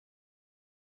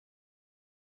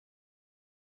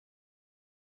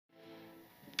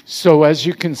So as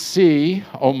you can see,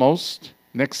 almost,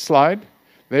 next slide,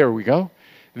 there we go.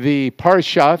 The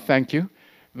parsha, thank you.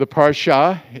 The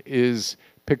parsha is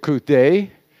Pekudei,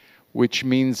 which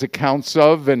means accounts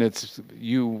of, and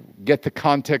you get the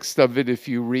context of it if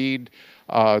you read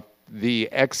the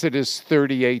Exodus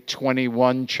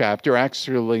 38:21 chapter.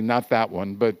 Actually, not that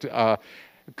one, but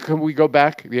can we go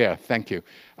back? Yeah, thank you.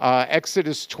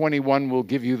 Exodus 21 will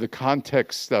give you the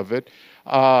context of it.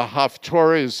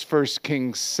 Haftorah is 1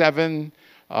 Kings 7,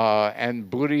 and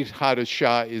Brit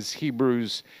Hadashah is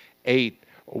Hebrews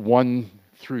 8:1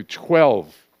 through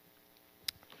 12.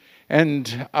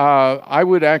 And I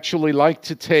would actually like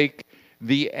to take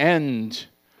the end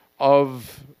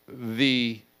of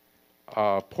the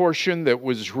portion that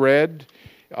was read,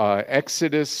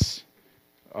 Exodus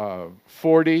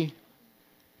 40,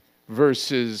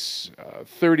 verses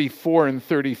 34 and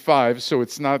 35, so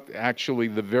it's not actually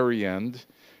the very end,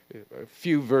 a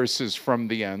few verses from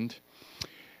the end.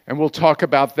 And we'll talk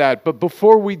about that. But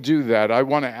before we do that, I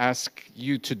want to ask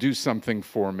you to do something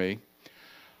for me.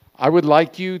 I would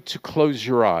like you to close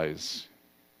your eyes.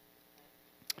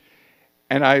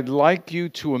 And I'd like you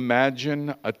to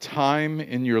imagine a time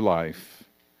in your life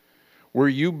where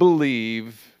you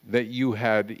believe that you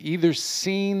had either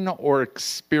seen or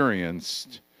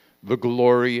experienced the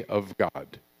glory of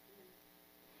God.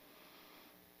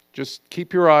 Just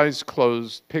keep your eyes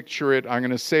closed, picture it. I'm going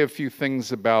to say a few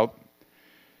things about.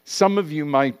 Some of you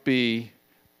might be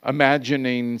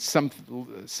imagining some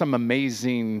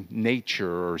amazing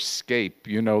nature or scape,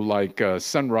 like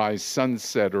sunrise,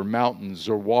 sunset, or mountains,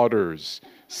 or waters,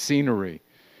 scenery.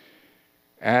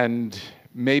 And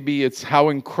maybe it's how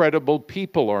incredible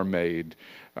people are made.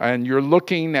 And you're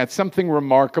looking at something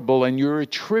remarkable and you're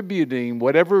attributing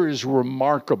whatever is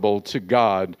remarkable to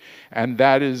God. And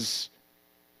that is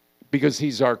because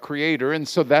He's our Creator. And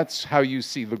so that's how you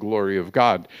see the glory of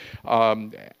God.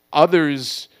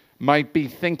 Others might be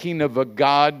thinking of a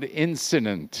God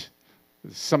incident,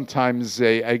 sometimes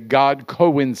a God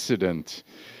coincident,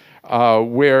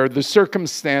 where the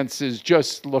circumstances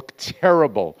just look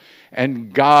terrible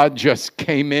and God just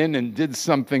came in and did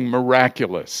something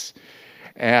miraculous.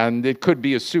 And it could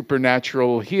be a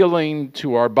supernatural healing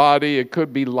to our body. It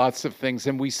could be lots of things,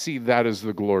 and we see that as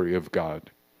the glory of God.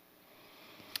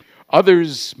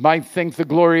 Others might think the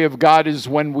glory of God is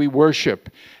when we worship,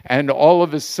 and all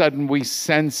of a sudden we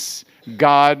sense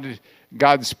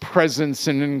God's presence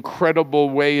in an incredible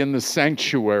way in the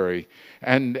sanctuary,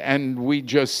 and we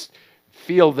just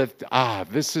feel that,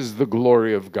 this is the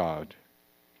glory of God.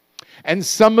 And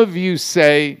some of you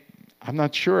say, I'm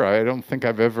not sure, I don't think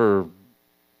I've ever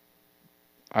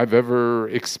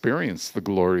experienced the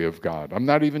glory of God. I'm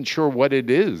not even sure what it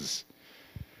is.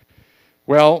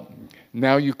 Well,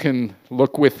 now you can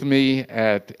look with me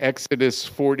at Exodus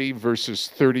 40, verses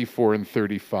 34 and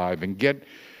 35, and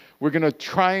we're going to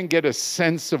try and get a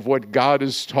sense of what God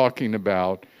is talking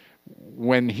about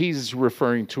when He's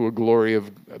referring to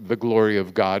the glory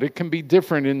of God. It can be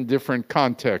different in different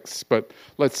contexts, but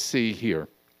let's see here.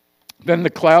 Then the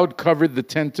cloud covered the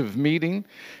tent of meeting,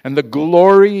 and the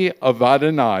glory of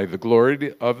Adonai, the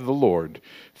glory of the Lord,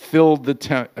 filled the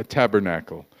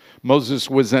tabernacle. Moses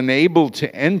was unable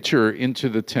to enter into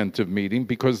the tent of meeting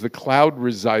because the cloud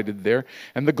resided there,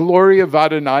 and the glory of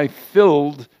Adonai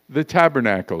filled the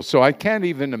tabernacle. So I can't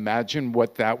even imagine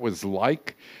what that was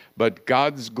like, but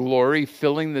God's glory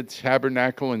filling the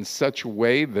tabernacle in such a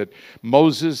way that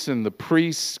Moses and the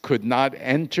priests could not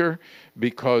enter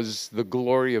because the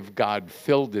glory of God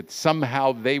filled it.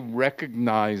 Somehow they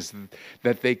recognized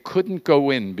that they couldn't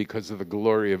go in because of the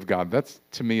glory of God. That,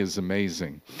 to me, is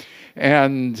amazing.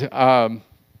 And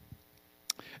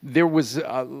there was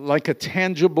like a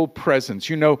tangible presence.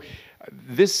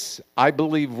 This, I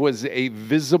believe, was a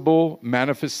visible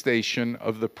manifestation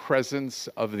of the presence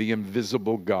of the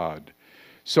invisible God.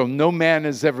 So no man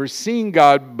has ever seen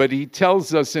God, but He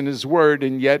tells us in His Word,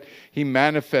 and yet He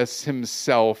manifests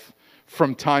Himself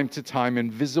from time to time in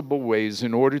visible ways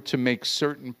in order to make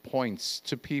certain points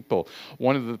to people.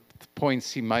 One of the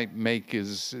points He might make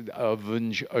is of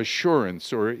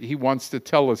assurance, or He wants to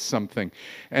tell us something.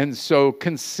 And so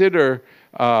consider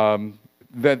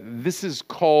that this is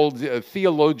called,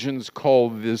 theologians call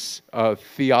this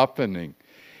theophany.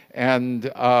 And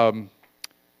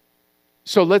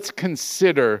so let's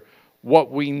consider what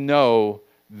we know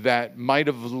that might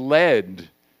have led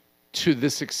to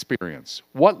this experience.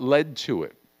 What led to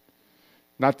it?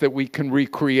 Not that we can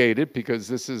recreate it, because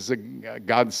this is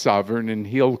God's sovereign and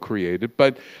He'll create it,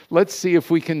 but let's see if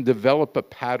we can develop a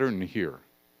pattern here.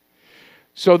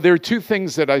 So there are two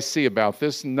things that I see about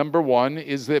this. Number one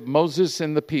is that Moses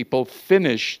and the people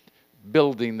finished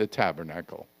building the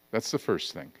tabernacle. That's the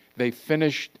first thing. They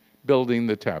finished building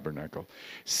the tabernacle.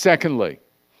 Secondly,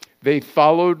 they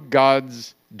followed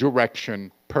God's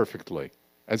direction perfectly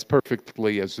as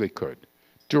they could.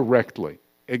 Directly,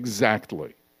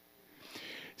 exactly.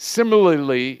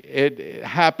 Similarly, it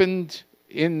happened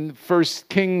in 1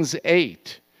 Kings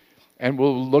 8. And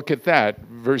we'll look at that.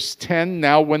 Verse 10,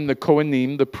 now when the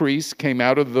Kohanim, the priests, came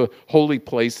out of the holy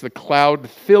place, the cloud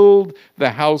filled the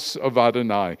house of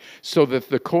Adonai, so that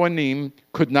the Kohanim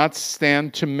could not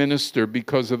stand to minister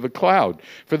because of the cloud.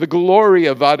 For the glory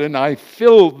of Adonai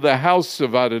filled the house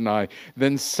of Adonai.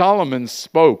 Then Solomon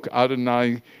spoke.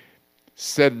 Adonai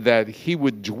said that he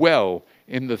would dwell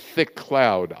in the thick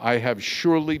cloud. I have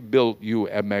surely built you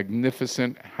a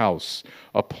magnificent house,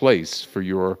 a place for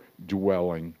your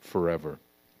dwelling forever.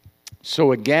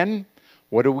 So again,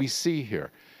 what do we see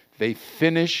here? They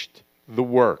finished the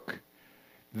work.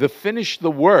 They finished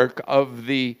the work of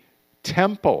the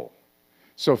temple.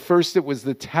 So first it was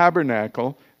the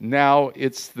tabernacle, now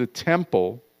it's the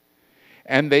temple.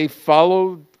 And they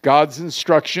followed God's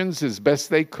instructions as best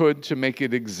they could to make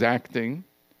it exacting.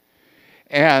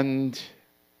 And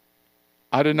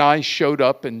Adonai showed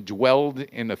up and dwelled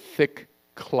in a thick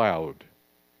cloud.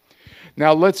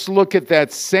 Now let's look at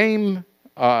that same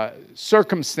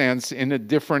circumstance in a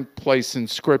different place in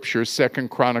Scripture, 2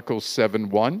 Chronicles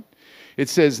 7:1. It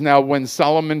says, now when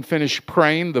Solomon finished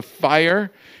praying, the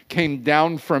fire came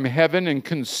down from heaven and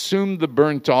consumed the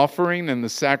burnt offering and the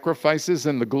sacrifices,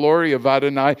 and the glory of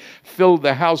Adonai filled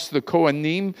the house. The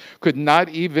Kohanim could not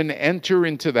even enter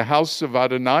into the house of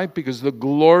Adonai because the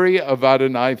glory of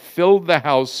Adonai filled the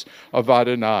house of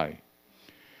Adonai.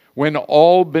 When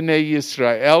all Bnei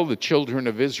Yisrael, the children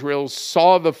of Israel,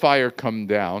 saw the fire come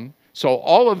down, so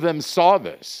all of them saw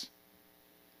this,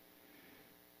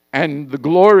 and the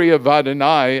glory of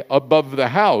Adonai above the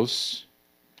house,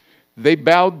 they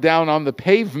bowed down on the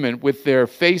pavement with their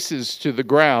faces to the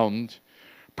ground,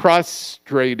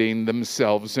 prostrating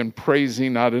themselves and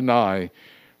praising Adonai,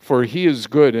 for he is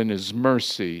good and his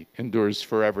mercy endures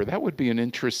forever. That would be an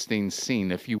interesting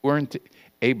scene if you weren't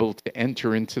able to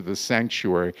enter into the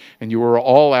sanctuary and you were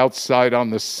all outside on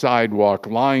the sidewalk,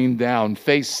 lying down,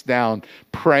 face down,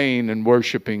 praying and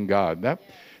worshiping God.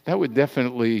 That would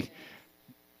definitely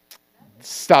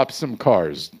stop some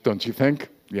cars, don't you think?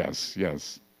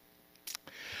 Yes.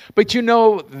 But you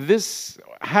know, this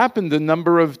happened a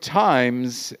number of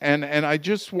times, and I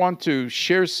just want to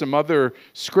share some other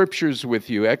scriptures with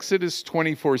you. Exodus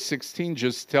 24:16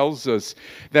 just tells us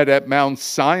that at Mount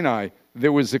Sinai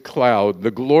there was a cloud.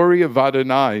 The glory of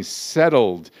Adonai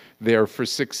settled there for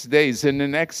 6 days. And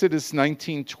in Exodus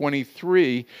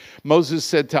 19:23, Moses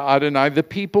said to Adonai, the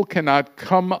people cannot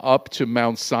come up to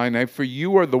Mount Sinai, for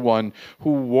you are the one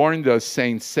who warned us,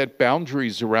 saying, set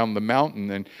boundaries around the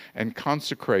mountain and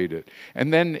consecrate it.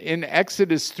 And then in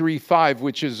Exodus 3:5,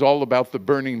 which is all about the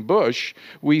burning bush,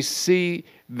 we see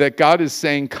that God is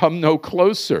saying, come no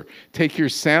closer. Take your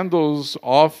sandals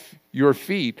off your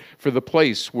feet for the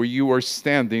place where you are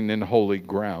standing in holy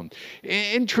ground.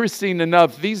 Interesting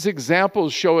enough, these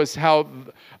examples show us how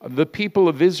the people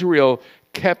of Israel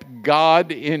kept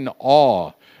God in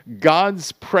awe.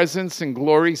 God's presence and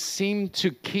glory seemed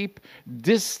to keep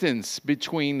distance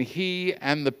between he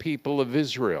and the people of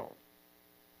Israel.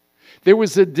 There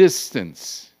was a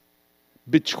distance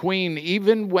between,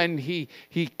 even when he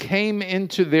came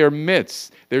into their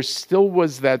midst, there still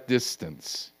was that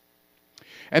distance.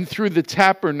 And through the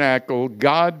tabernacle,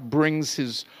 God brings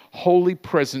his holy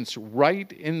presence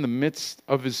right in the midst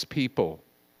of his people.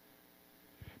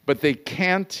 But they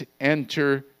can't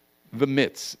enter the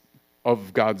midst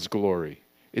of God's glory.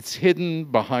 It's hidden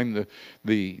behind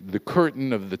the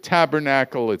curtain of the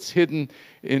tabernacle. It's hidden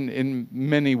in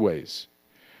many ways.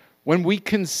 When we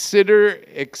consider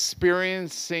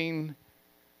experiencing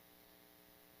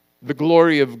the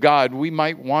glory of God, we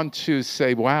might want to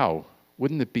say, wow,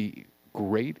 wouldn't it be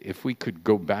great if we could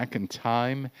go back in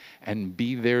time and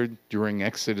be there during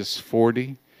Exodus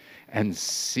 40 and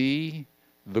see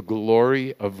the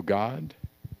glory of God?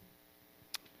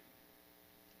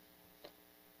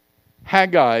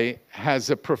 Haggai has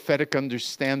a prophetic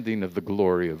understanding of the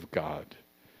glory of God.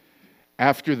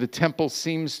 After the temple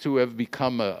seems to have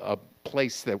become a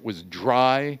place that was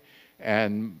dry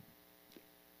and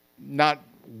not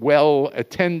well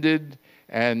attended,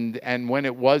 and when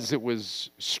it was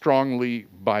strongly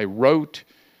by rote.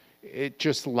 It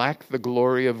just lacked the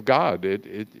glory of God.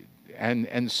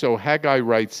 And so Haggai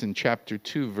writes in chapter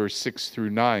 2, verse 6 through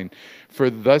 9,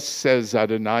 "For thus says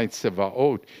Adonai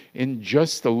Tsevaot, in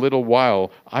just a little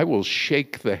while I will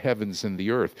shake the heavens and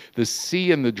the earth, the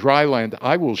sea and the dry land.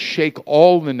 I will shake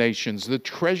all the nations. The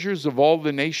treasures of all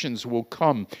the nations will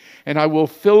come, and I will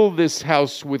fill this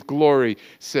house with glory,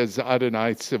 says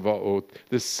Adonai Tsevaot.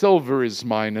 The silver is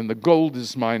mine and the gold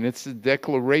is mine." It's the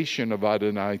declaration of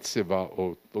Adonai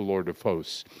Tsevaot, the Lord of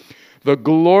hosts. "The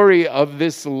glory of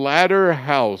this latter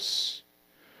house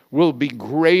will be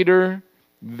greater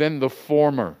than the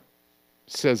former,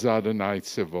 says Adonai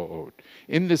Tsevaot.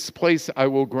 In this place I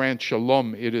will grant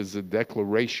shalom." It is a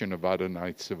declaration of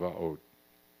Adonai Tsevaot.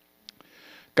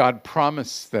 God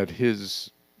promised that his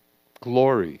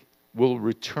glory will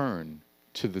return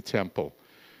to the temple.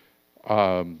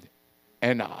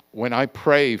 And when I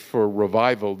pray for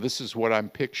revival, this is what I'm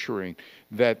picturing,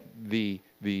 that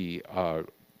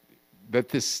that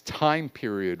this time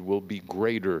period will be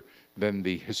greater than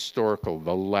the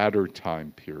latter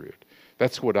time period.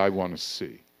 That's what I want to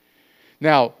see.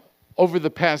 Now, over the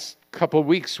past couple of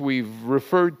weeks, we've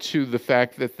referred to the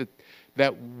fact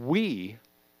that we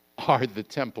are the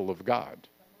temple of God.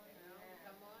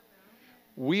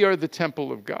 We are the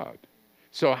temple of God.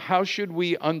 So how should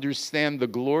we understand the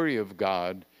glory of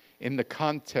God in the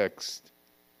context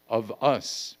of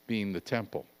us being the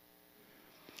temple?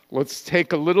 Let's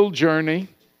take a little journey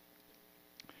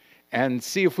and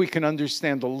see if we can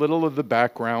understand a little of the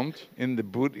background in the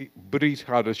Brit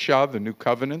Hadashah, the New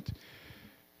Covenant.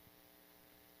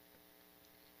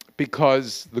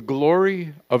 Because the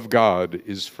glory of God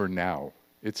is for now.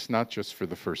 It's not just for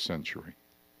the first century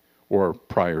or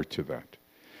prior to that.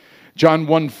 John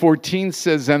 1:14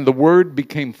 says, "And the Word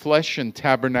became flesh and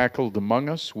tabernacled among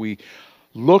us. We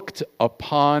looked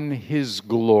upon his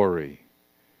glory.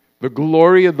 The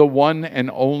glory of the one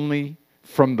and only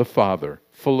from the Father,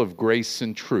 full of grace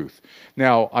and truth."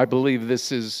 Now, I believe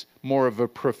this is more of a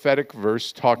prophetic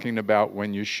verse talking about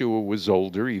when Yeshua was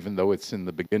older, even though it's in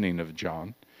the beginning of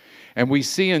John. And we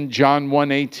see in John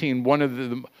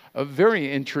 1:18, a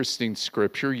very interesting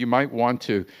scripture. You might want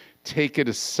to take it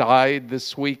aside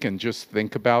this week and just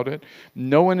think about it.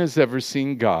 "No one has ever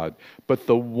seen God, but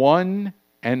the one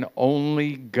and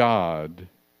only God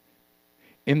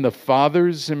in the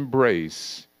Father's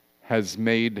embrace has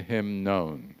made him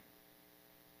known."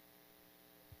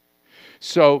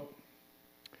 So,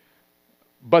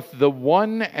 but the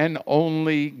one and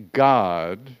only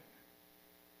God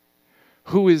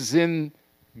who is in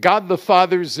God the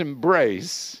Father's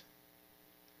embrace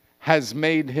has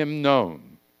made him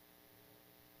known.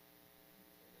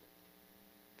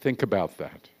 Think about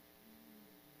that.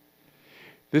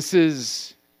 This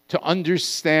is to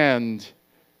understand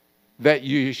that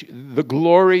the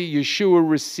glory Yeshua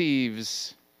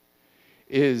receives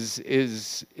is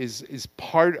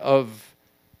part of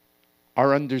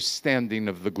our understanding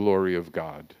of the glory of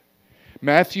God.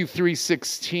 Matthew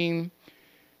 3:16,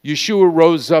 Yeshua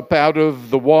rose up out of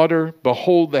the water.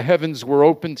 Behold, the heavens were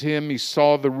opened to him. He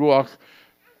saw the Ruach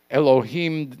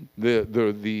Elohim,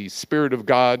 the Spirit of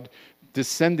God,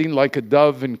 descending like a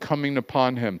dove and coming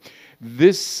upon him.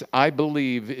 This, I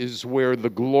believe, is where the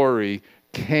glory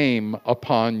came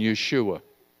upon Yeshua.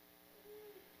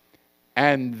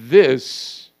 And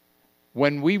this,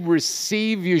 when we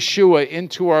receive Yeshua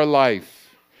into our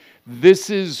life, this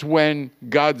is when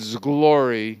God's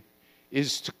glory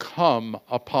is to come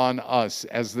upon us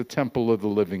as the temple of the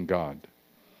living God.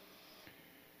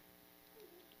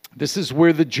 This is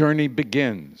where the journey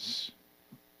begins.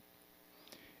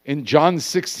 In John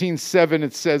 16:7,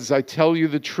 it says, "I tell you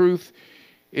the truth,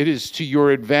 it is to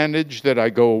your advantage that I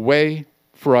go away,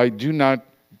 for I do not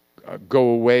go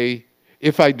away.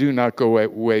 If I do not go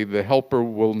away, the Helper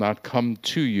will not come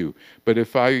to you. But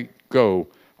if I go,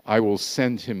 I will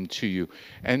send him to you."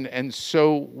 And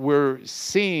so we're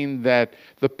seeing that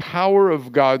the power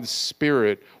of God's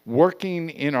Spirit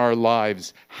working in our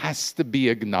lives has to be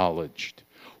acknowledged.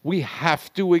 We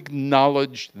have to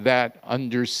acknowledge that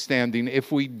understanding.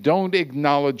 If we don't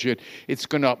acknowledge it, it's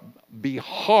going to be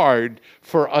hard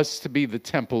for us to be the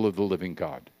temple of the living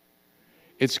God.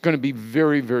 It's going to be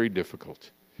very, very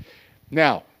difficult.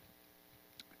 Now,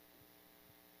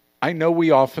 I know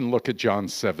we often look at John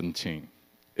 17.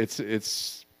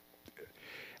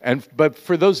 But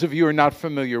for those of you who are not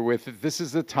familiar with it, this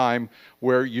is the time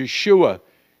where Yeshua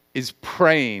is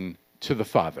praying to the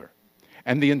Father.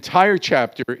 And the entire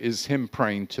chapter is him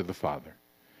praying to the Father.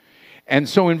 And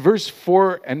so in verse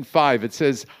 4 and 5, it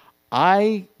says,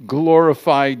 "I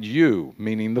glorified you,"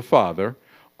 meaning the Father,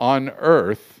 "on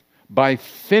earth by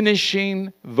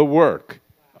finishing the work."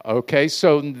 Okay,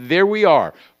 so there we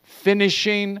are,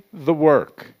 finishing the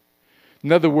work.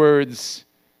 In other words,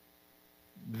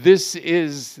 this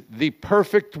is the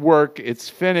perfect work. It's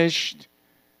finished.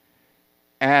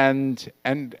 And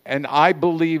I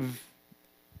believe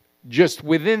just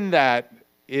within that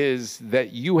is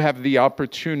that you have the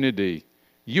opportunity,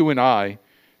 you and I,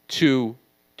 to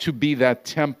be that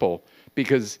temple,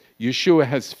 because Yeshua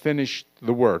has finished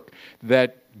the work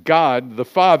that God, the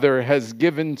Father, has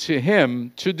given to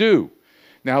him to do.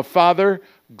 Now, Father,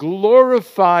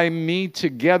 glorify me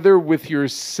together with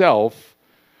yourself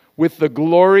with the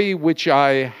glory which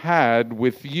I had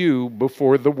with you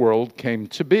before the world came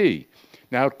to be.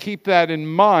 Now, keep that in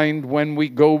mind when we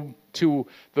go to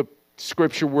the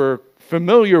scripture we're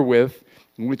familiar with,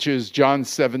 which is John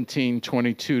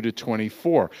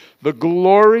 17:22-24. The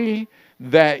glory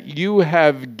that you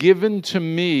have given to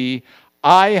me,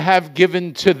 I have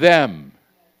given to them.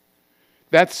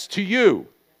 That's to you,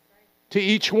 to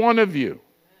each one of you.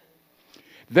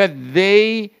 That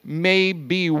they may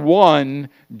be one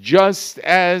just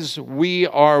as we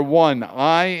are one.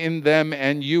 I in them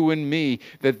and you in me,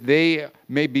 that they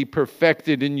may be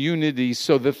perfected in unity,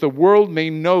 so that the world may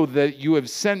know that you have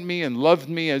sent me and loved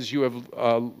me as you have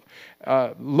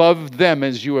loved them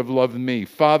as you have loved me.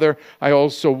 Father, I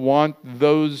also want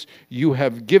those you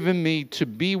have given me to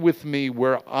be with me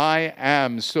where I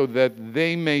am, so that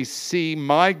they may see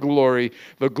my glory,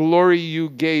 the glory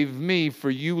you gave me, for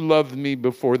you loved me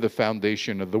before the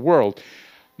foundation of the world.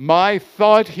 My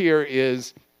thought here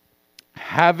is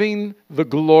having the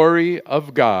glory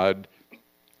of God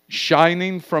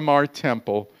shining from our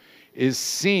temple is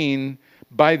seen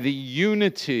by the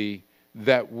unity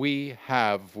that we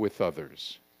have with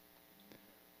others.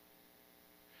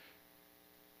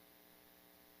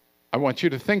 I want you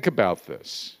to think about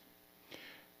this.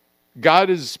 God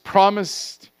has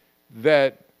promised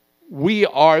that we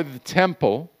are the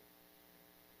temple,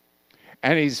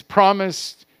 and he's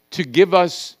promised to give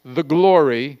us the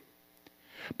glory,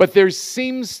 but there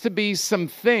seems to be some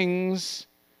things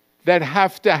that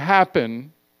have to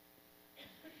happen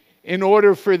in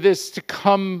order for this to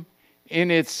come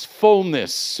in its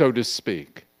fullness, so to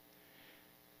speak.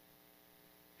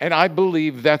 And I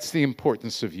believe that's the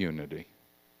importance of unity.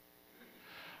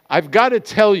 I've got to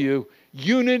tell you,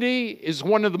 unity is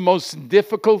one of the most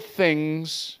difficult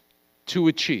things to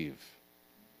achieve.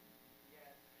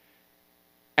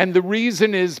 And the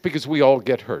reason is because we all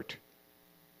get hurt.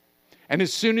 And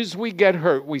as soon as we get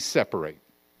hurt, we separate.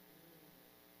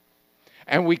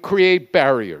 And we create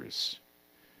barriers.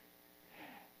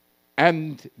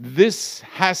 And this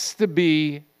has to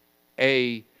be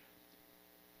a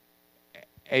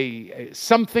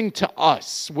something to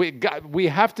us. We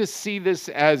have to see this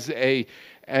as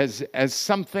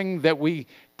something that we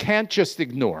can't just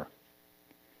ignore.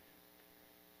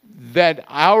 That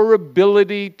our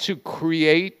ability to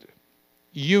create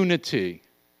unity,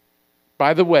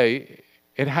 by the way,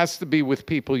 it has to be with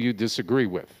people you disagree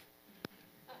with.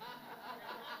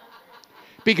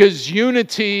 Because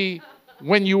unity,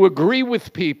 when you agree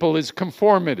with people, is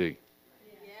conformity.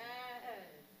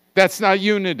 That's not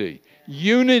unity.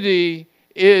 Unity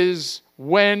is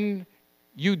when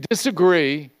you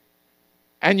disagree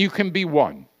and you can be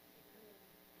one.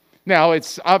 Now,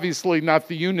 it's obviously not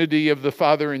the unity of the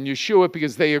Father and Yeshua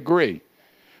because they agree.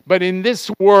 But in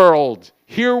this world,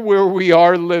 here where we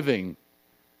are living,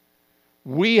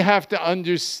 we have to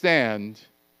understand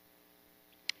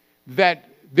that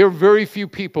there are very few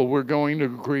people we're going to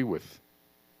agree with.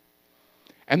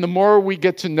 And the more we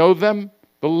get to know them,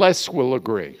 the less we'll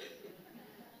agree.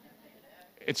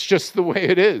 It's just the way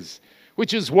it is,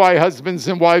 which is why husbands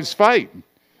and wives fight.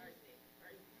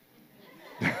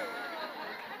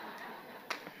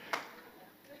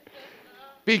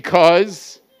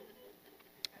 Because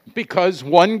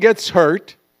one gets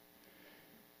hurt,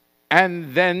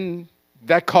 and then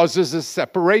that causes a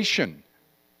separation.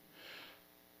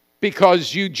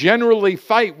 Because you generally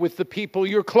fight with the people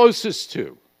you're closest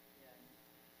to.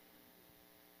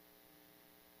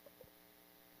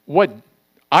 What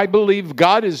I believe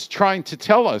God is trying to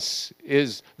tell us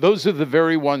is those are the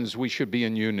very ones we should be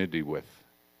in unity with.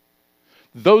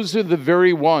 Those are the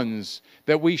very ones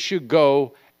that we should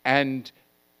go and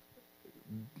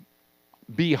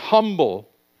be humble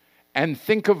and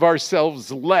think of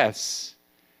ourselves less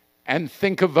and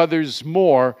think of others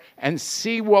more and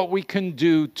see what we can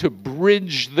do to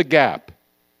bridge the gap.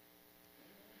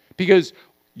 Because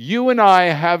you and I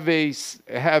have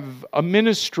a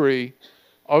ministry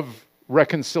of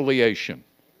reconciliation.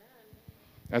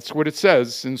 That's what it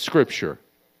says in Scripture.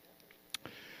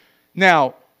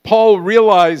 Now, Paul,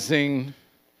 realizing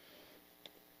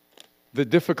the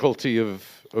difficulty of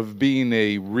being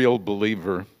a real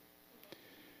believer,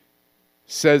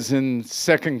 says in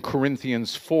 2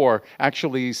 Corinthians 4,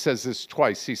 actually he says this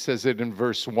twice. He says it in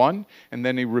verse 1, and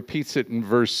then he repeats it in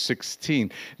verse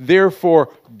 16.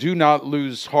 Therefore, do not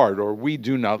lose heart, or we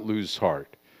do not lose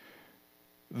heart.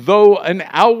 Though an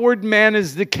outward man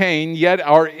is decaying, yet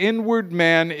our inward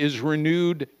man is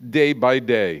renewed day by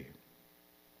day.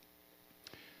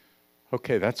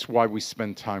 Okay, that's why we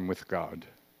spend time with God.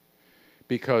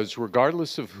 Because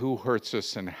regardless of who hurts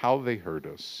us and how they hurt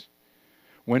us,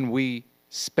 when we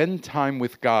spend time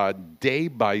with God day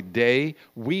by day,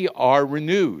 we are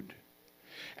renewed.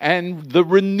 And the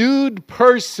renewed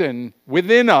person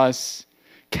within us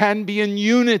can be in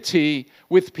unity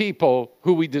with people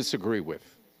who we disagree with.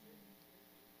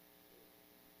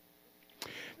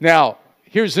 Now,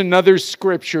 here's another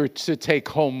scripture to take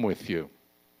home with you.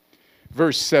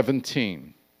 Verse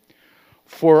 17.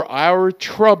 For our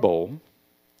trouble,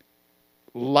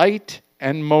 light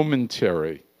and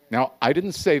momentary. Now, I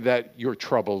didn't say that your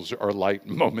troubles are light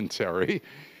and momentary.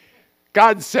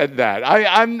 God said that.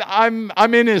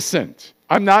 I'm innocent.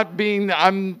 I'm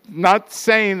not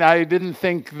saying I didn't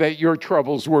think that your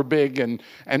troubles were big and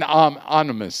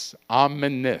ominous.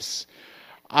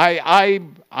 I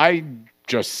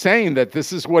just saying that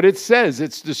this is what it says.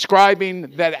 It's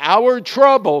describing that our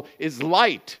trouble is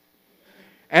light,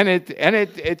 and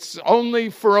it's only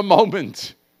for a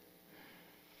moment.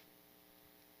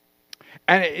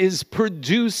 And it is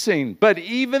producing. But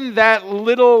even that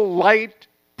little light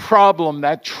problem,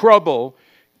 that trouble,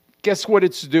 guess what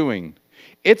it's doing?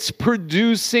 It's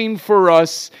producing for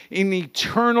us an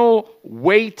eternal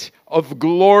weight of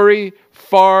glory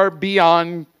far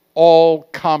beyond all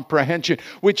comprehension.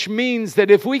 Which means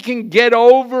that if we can get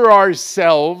over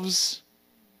ourselves,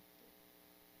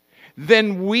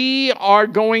 then we are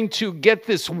going to get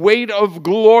this weight of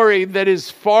glory that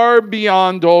is far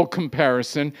beyond all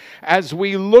comparison as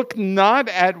we look not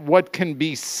at what can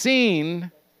be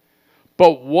seen,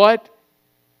 but we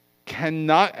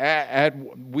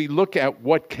look at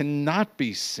what cannot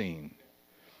be seen.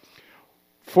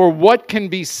 For what can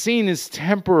be seen is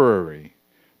temporary,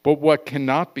 but what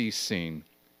cannot be seen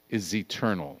is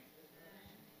eternal.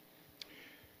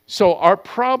 So our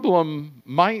problem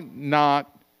might not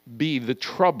be the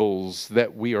troubles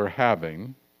that we are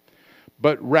having,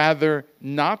 but rather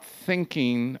not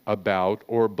thinking about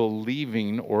or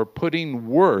believing or putting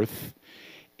worth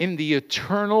in the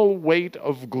eternal weight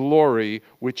of glory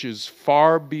which is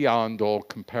far beyond all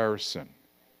comparison.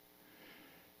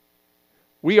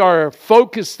 We are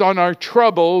focused on our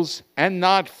troubles and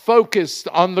not focused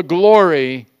on the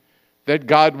glory that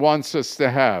God wants us to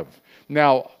have.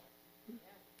 Now,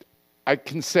 I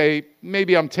can say,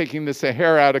 maybe I'm taking this a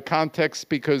hair out of context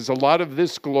because a lot of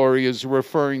this glory is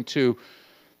referring to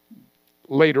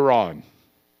later on.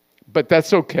 But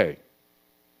that's okay,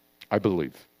 I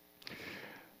believe.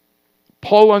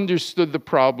 Paul understood the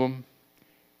problem.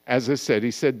 As I said,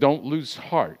 he said, don't lose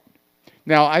heart.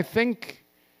 Now, I think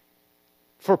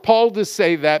for Paul to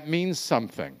say that means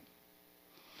something.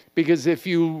 Because if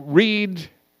you read,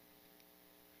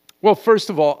 well, first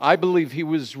of all, I believe he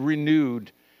was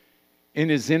renewed in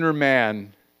his inner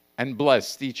man and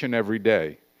blessed each and every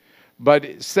day.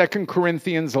 But 2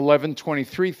 Corinthians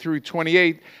 11:23 through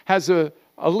 28 has a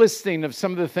listing of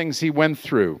some of the things he went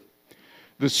through.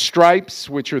 The stripes,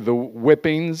 which are the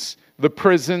whippings, the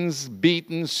prisons,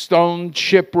 beaten, stoned,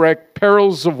 shipwrecked,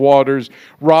 perils of waters,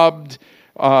 robbed,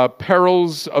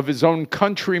 perils of his own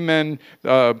countrymen,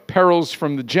 perils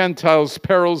from the Gentiles,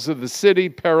 perils of the city,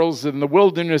 perils in the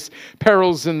wilderness,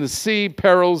 perils in the sea,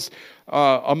 perils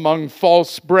among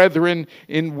false brethren.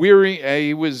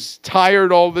 He was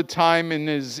tired all the time in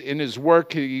his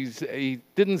work. He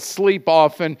didn't sleep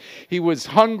often. He was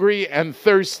hungry and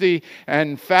thirsty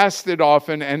and fasted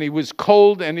often, and he was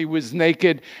cold and he was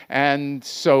naked. And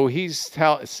so he's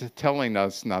telling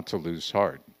us not to lose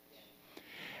heart.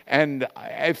 And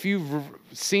if you've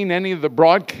seen any of the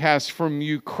broadcasts from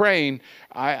Ukraine,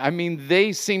 I mean,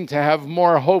 they seem to have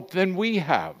more hope than we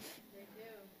have.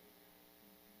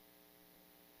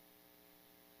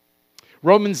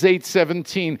 Romans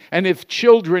 8:17, and if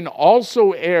children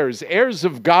also heirs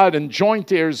of God and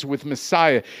joint heirs with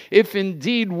Messiah, if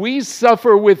indeed we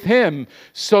suffer with him,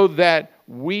 so that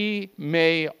we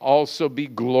may also be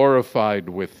glorified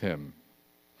with him.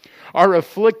 Our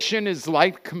affliction is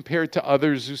light compared to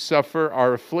others who suffer.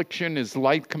 Our affliction is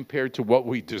light compared to what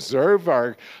we deserve.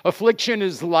 Our affliction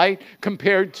is light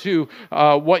compared to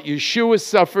what Yeshua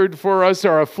suffered for us.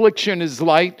 Our affliction is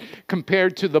light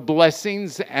compared to the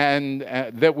blessings and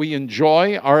that we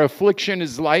enjoy. Our affliction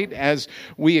is light as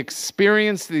we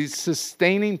experience the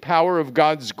sustaining power of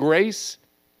God's grace.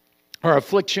 Our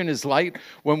affliction is light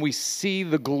when we see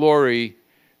the glory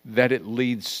that it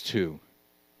leads to.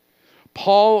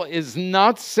 Paul is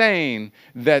not saying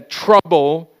that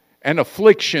trouble and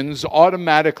afflictions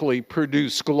automatically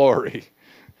produce glory.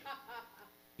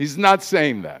 He's not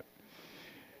saying that.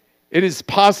 It is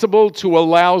possible to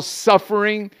allow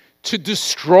suffering to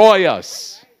destroy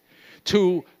us,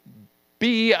 to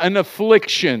be an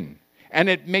affliction, and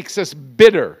it makes us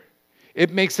bitter.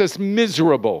 It makes us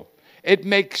miserable. It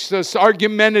makes us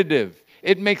argumentative.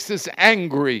 It makes us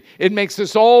angry. It makes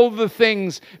us all the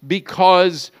things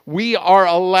because we are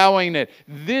allowing it.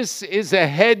 This is a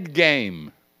head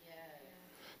game.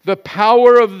 The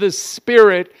power of the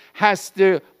Spirit has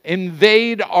to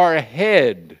invade our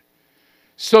head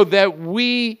so that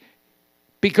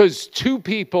because two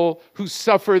people who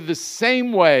suffer the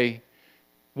same way,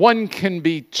 one can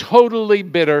be totally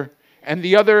bitter and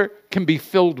the other can be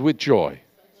filled with joy.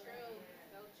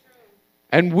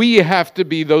 And we have to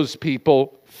be those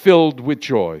people filled with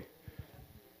joy.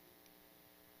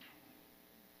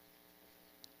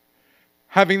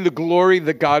 Having the glory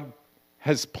that God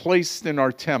has placed in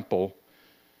our temple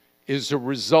is a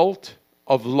result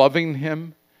of loving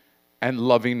Him and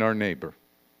loving our neighbor,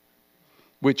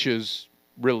 which is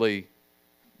really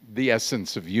the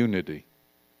essence of unity.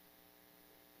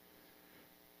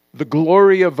 The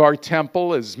glory of our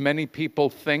temple, as many people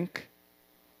think,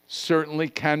 certainly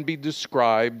can be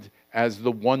described as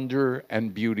the wonder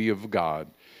and beauty of God.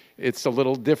 It's a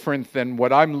little different than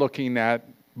what I'm looking at,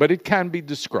 but it can be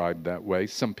described that way.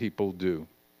 Some people do.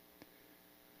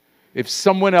 If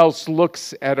someone else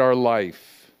looks at our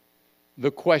life,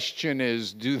 the question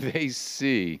is, do they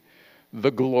see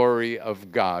the glory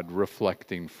of God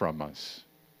reflecting from us?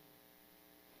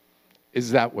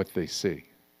 Is that what they see?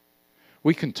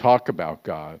 We can talk about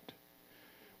God.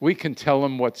 We can tell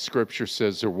them what Scripture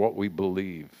says or what we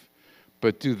believe.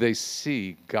 But do they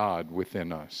see God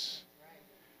within us?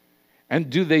 And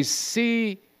do they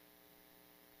see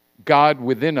God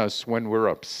within us when we're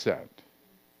upset?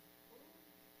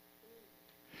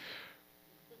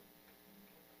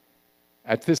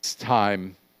 At this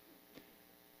time,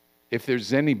 if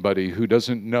there's anybody who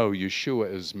doesn't know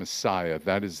Yeshua as Messiah,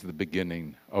 that is the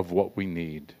beginning of what we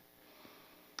need.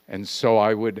 And so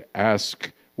I would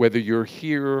ask, whether you're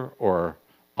here or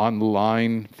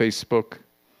online, Facebook,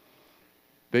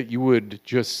 that you would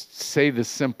just say the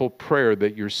simple prayer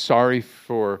that you're sorry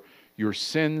for your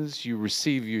sins, you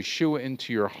receive Yeshua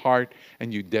into your heart,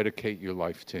 and you dedicate your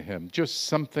life to Him. Just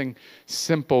something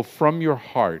simple from your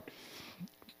heart.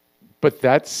 But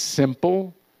that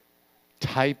simple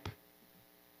type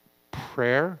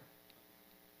prayer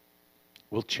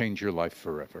will change your life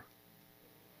forever.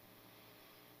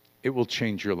 It will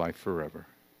change your life forever.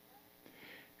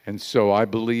 And so I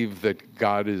believe that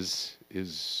God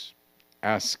is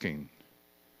asking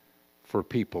for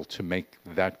people to make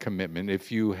that commitment.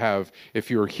 If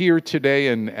you're here today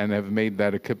and have made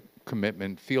that a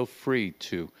commitment, feel free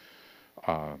to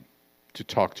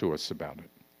talk to us about it.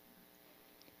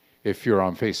 If you're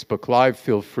on Facebook Live,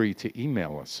 feel free to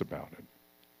email us about it.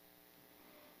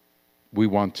 We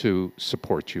want to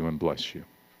support you and bless you.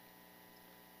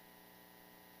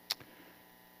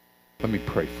 Let me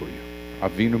pray for you.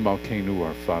 Avinu Malkeinu,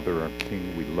 our Father, our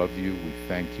King, we love you, we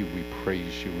thank you, we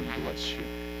praise you and bless you.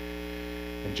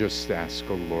 And just ask,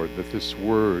 oh Lord, that this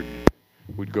word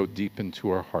would go deep into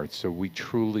our hearts so we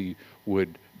truly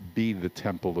would be the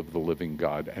temple of the living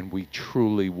God and we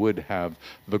truly would have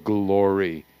the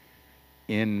glory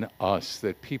in us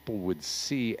that people would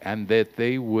see and that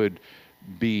they would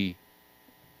be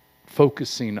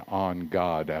focusing on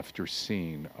God after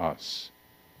seeing us.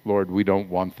 Lord, we don't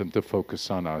want them to focus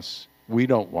on us. We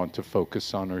don't want to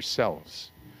focus on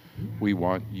ourselves. We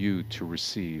want you to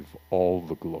receive all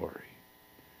the glory.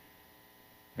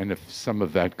 And if some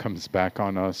of that comes back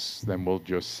on us, then we'll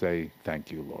just say,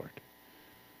 thank you, Lord.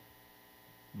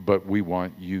 But we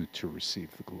want you to receive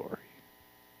the glory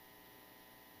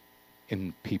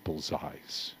in people's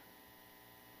eyes.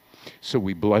 So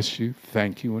we bless you,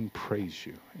 thank you, and praise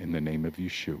you in the name of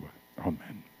Yeshua.